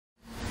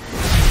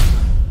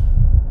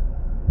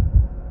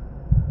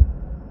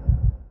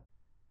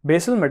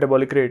Basal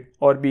metabolic rate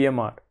or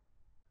BMR.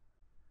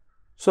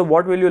 So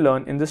what will you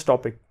learn in this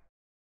topic?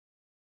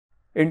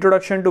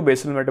 Introduction to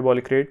basal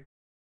metabolic rate,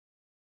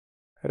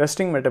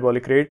 resting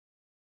metabolic rate,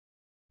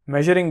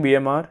 measuring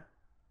BMR,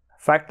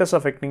 factors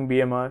affecting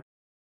BMR,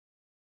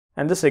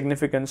 and the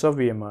significance of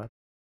BMR.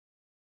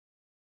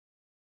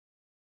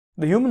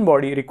 The human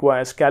body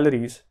requires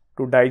calories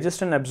to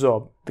digest and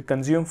absorb the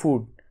consumed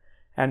food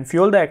and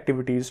fuel the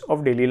activities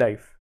of daily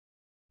life.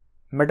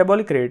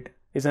 Metabolic rate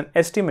is an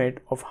estimate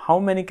of how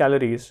many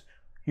calories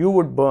you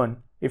would burn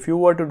if you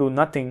were to do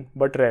nothing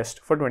but rest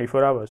for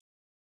 24 hours.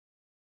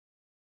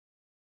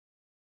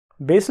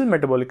 Basal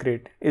metabolic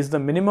rate is the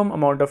minimum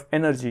amount of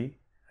energy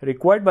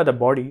required by the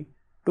body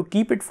to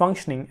keep it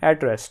functioning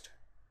at rest.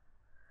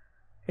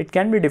 It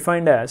can be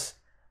defined as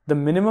the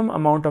minimum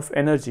amount of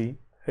energy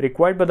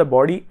required by the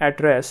body at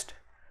rest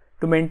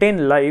to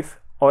maintain life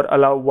or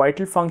allow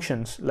vital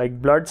functions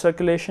like blood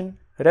circulation,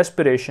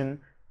 respiration,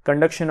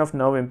 conduction of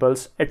nerve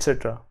impulse,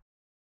 etc.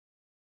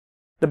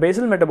 The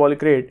basal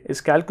metabolic rate is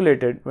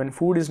calculated when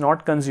food is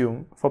not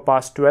consumed for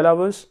past 12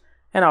 hours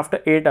and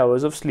after 8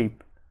 hours of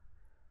sleep.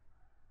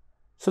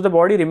 So the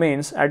body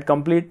remains at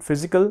complete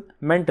physical,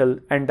 mental,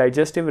 and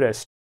digestive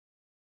rest.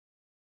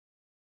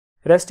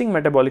 Resting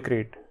metabolic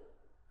rate.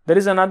 There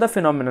is another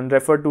phenomenon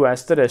referred to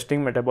as the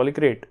resting metabolic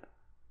rate.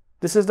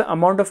 This is the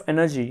amount of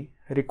energy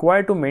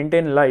required to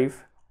maintain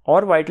life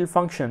or vital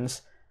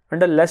functions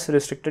under less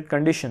restricted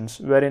conditions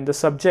wherein the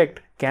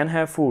subject can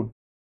have food.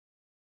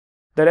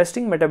 The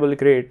resting metabolic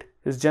rate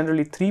is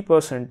generally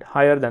 3%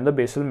 higher than the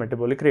basal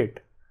metabolic rate.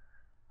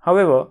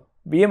 However,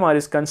 BMR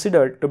is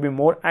considered to be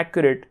more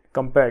accurate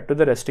compared to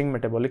the resting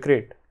metabolic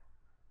rate.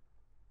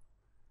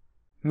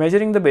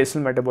 Measuring the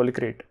basal metabolic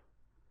rate.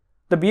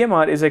 The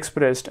BMR is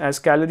expressed as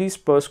calories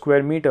per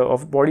square meter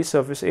of body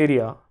surface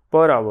area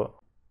per hour,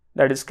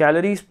 that is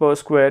calories per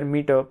square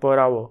meter per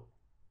hour.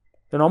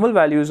 The normal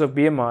values of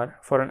BMR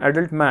for an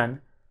adult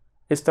man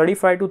is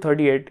 35 to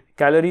 38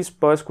 calories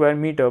per square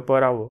meter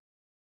per hour.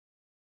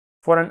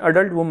 For an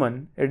adult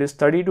woman, it is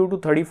 32 to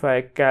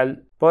 35 cal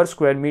per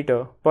square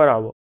meter per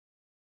hour.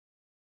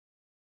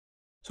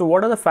 So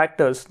what are the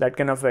factors that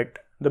can affect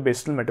the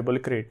basal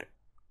metabolic rate?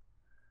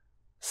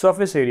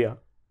 Surface area.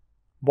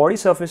 Body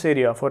surface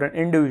area for an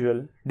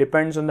individual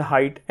depends on the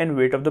height and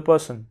weight of the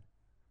person.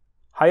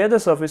 Higher the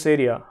surface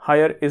area,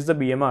 higher is the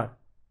BMR.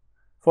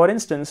 For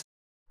instance,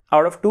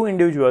 out of two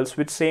individuals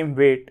with same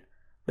weight,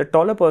 the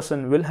taller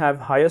person will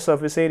have higher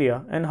surface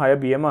area and higher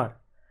BMR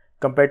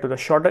compared to the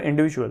shorter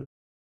individual.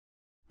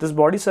 This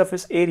body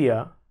surface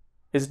area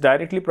is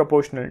directly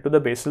proportional to the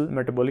basal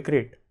metabolic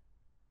rate.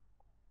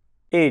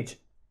 Age.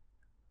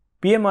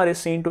 BMR is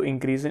seen to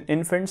increase in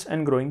infants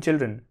and growing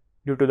children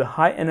due to the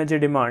high energy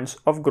demands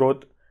of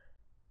growth,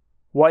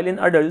 while in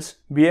adults,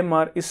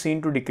 BMR is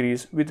seen to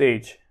decrease with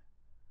age.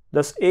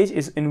 Thus, age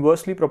is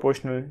inversely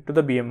proportional to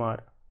the BMR.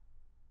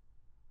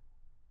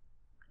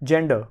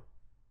 Gender.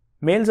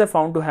 Males are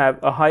found to have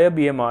a higher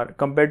BMR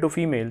compared to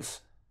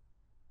females.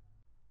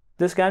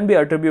 This can be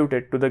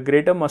attributed to the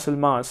greater muscle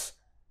mass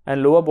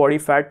and lower body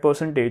fat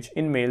percentage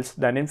in males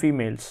than in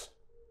females.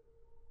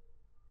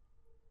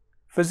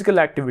 Physical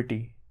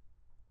activity.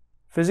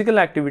 Physical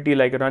activity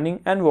like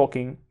running and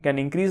walking can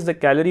increase the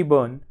calorie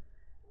burn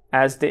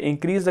as they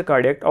increase the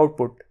cardiac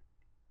output.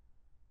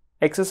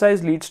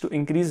 Exercise leads to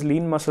increased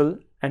lean muscle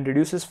and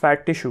reduces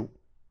fat tissue.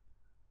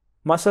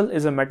 Muscle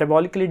is a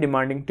metabolically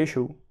demanding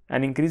tissue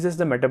and increases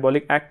the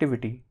metabolic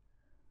activity,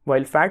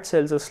 while fat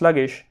cells are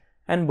sluggish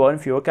and burn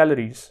fewer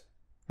calories.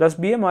 Thus,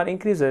 BMR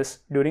increases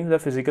during the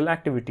physical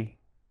activity.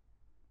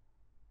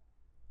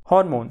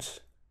 Hormones.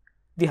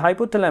 The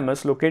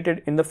hypothalamus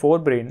located in the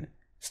forebrain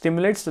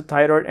stimulates the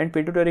thyroid and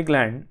pituitary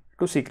gland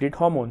to secrete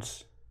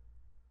hormones.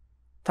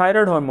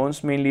 Thyroid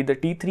hormones, mainly the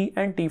T3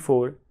 and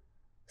T4,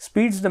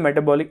 speeds the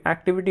metabolic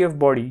activity of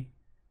body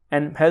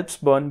and helps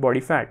burn body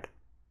fat.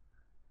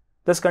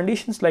 Thus,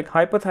 conditions like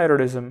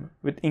hyperthyroidism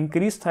with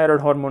increased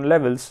thyroid hormone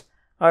levels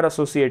are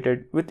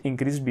associated with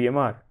increased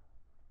BMR.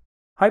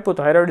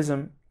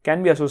 Hypothyroidism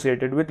can be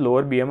associated with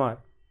lower BMR.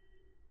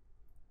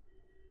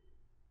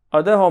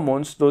 Other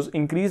hormones those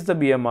increase the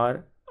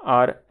BMR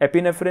are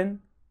epinephrine,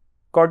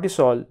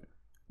 cortisol,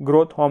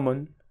 growth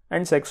hormone,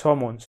 and sex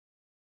hormones.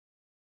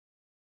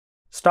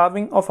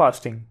 Starving or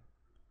fasting.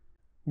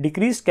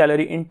 Decreased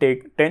calorie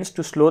intake tends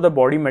to slow the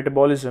body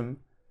metabolism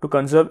to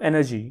conserve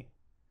energy.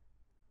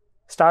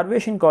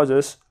 Starvation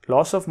causes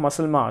loss of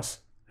muscle mass,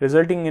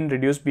 resulting in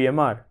reduced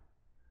BMR.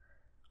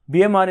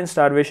 BMR in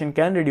starvation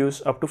can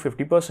reduce up to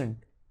 50%.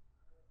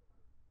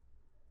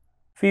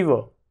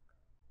 Fever.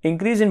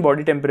 Increase in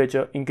body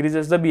temperature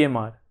increases the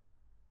BMR.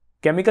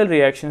 Chemical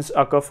reactions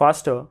occur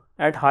faster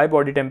at high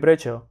body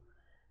temperature,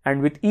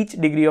 and with each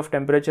degree of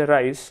temperature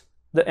rise,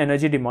 the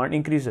energy demand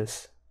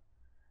increases.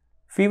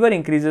 Fever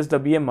increases the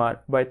BMR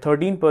by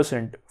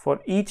 13%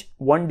 for each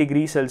 1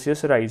 degree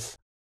Celsius rise.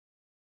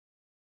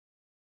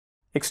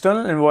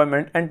 External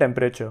environment and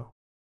temperature.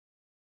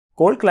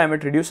 Cold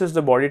climate reduces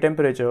the body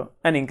temperature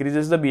and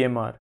increases the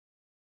BMR.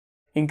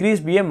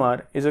 Increased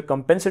BMR is a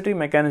compensatory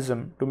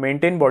mechanism to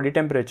maintain body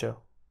temperature.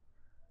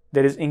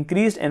 there is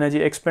increased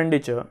energy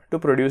expenditure to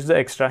produce the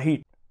extra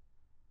heat.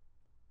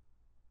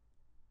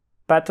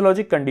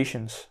 Pathologic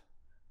conditions.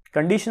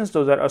 Conditions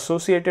those are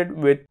associated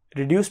with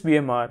reduced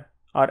BMR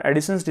are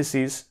Addison's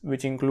disease,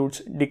 which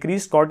includes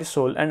decreased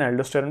cortisol and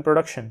aldosterone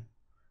production.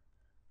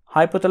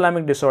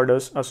 Hypothalamic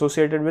disorders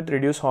associated with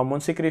reduced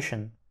hormone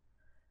secretion,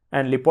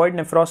 and lipoid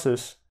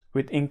nephrosis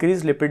with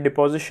increased lipid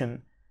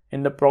deposition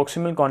in the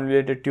proximal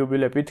convoluted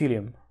tubule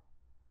epithelium.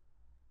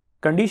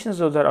 Conditions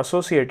those are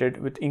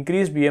associated with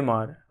increased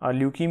BMR are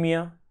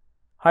leukemia,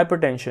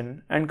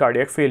 hypertension, and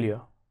cardiac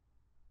failure.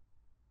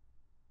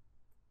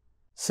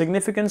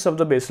 Significance of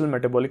the basal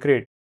metabolic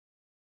rate.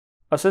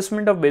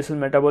 Assessment of basal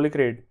metabolic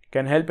rate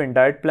can help in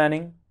diet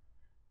planning.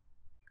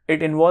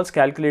 It involves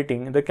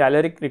calculating the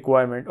caloric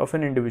requirement of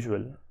an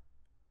individual.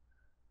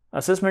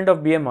 Assessment of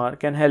BMR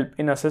can help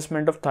in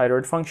assessment of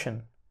thyroid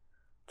function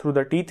through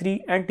the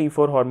T3 and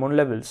T4 hormone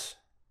levels.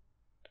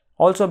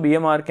 Also,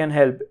 BMR can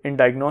help in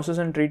diagnosis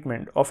and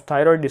treatment of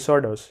thyroid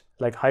disorders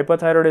like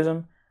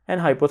hyperthyroidism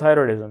and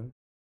hypothyroidism.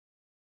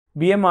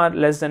 BMR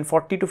less than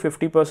 40 to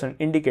 50%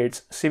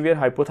 indicates severe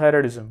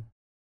hypothyroidism.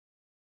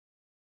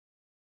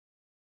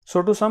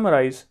 So to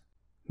summarize,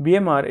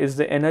 BMR is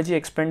the energy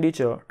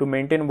expenditure to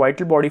maintain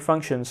vital body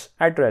functions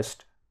at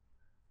rest.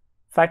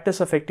 Factors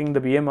affecting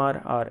the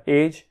BMR are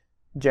age,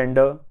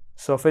 gender,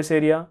 surface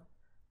area,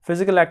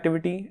 physical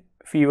activity,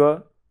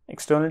 fever,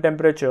 external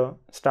temperature,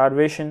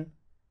 starvation,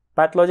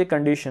 pathologic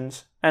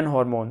conditions, and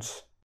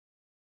hormones.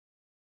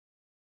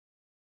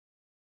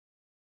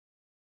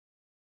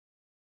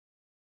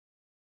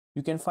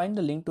 You can find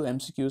the link to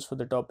MCQs for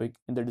the topic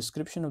in the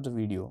description of the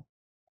video.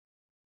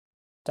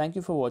 Thank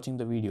you for watching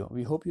the video.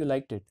 We hope you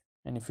liked it,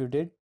 and if you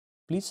did,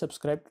 please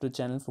subscribe to the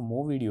channel for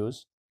more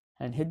videos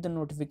and hit the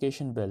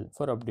notification bell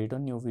for update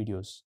on new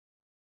videos.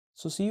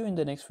 So see you in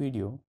the next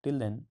video. Till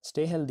then,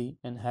 stay healthy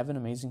and have an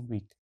amazing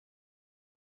week.